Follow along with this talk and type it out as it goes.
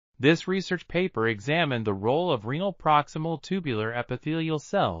This research paper examined the role of renal proximal tubular epithelial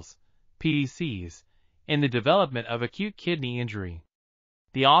cells, PTCs, in the development of acute kidney injury.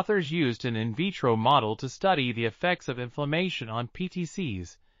 The authors used an in vitro model to study the effects of inflammation on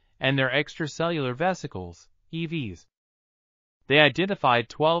PTCs and their extracellular vesicles, EVs. They identified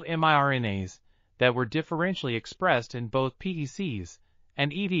 12 microRNAs that were differentially expressed in both PTCs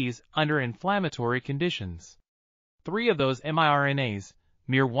and EVs under inflammatory conditions. 3 of those microRNAs,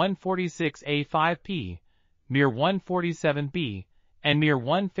 miR146A5P, miR147B, and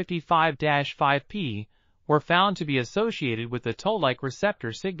miR155-5P, were found to be associated with the toll-like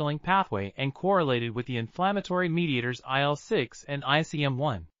receptor signaling pathway and correlated with the inflammatory mediators IL-6 and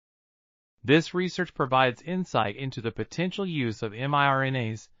ICM1. This research provides insight into the potential use of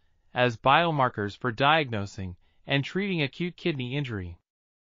microRNAs as biomarkers for diagnosing and treating acute kidney injury.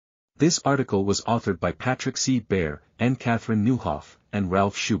 This article was authored by Patrick C. Baer, Ann-Kathrin Neuhoff, and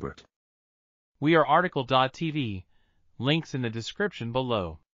Ralf Schubert. We are RTCLTV, links in the description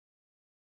below.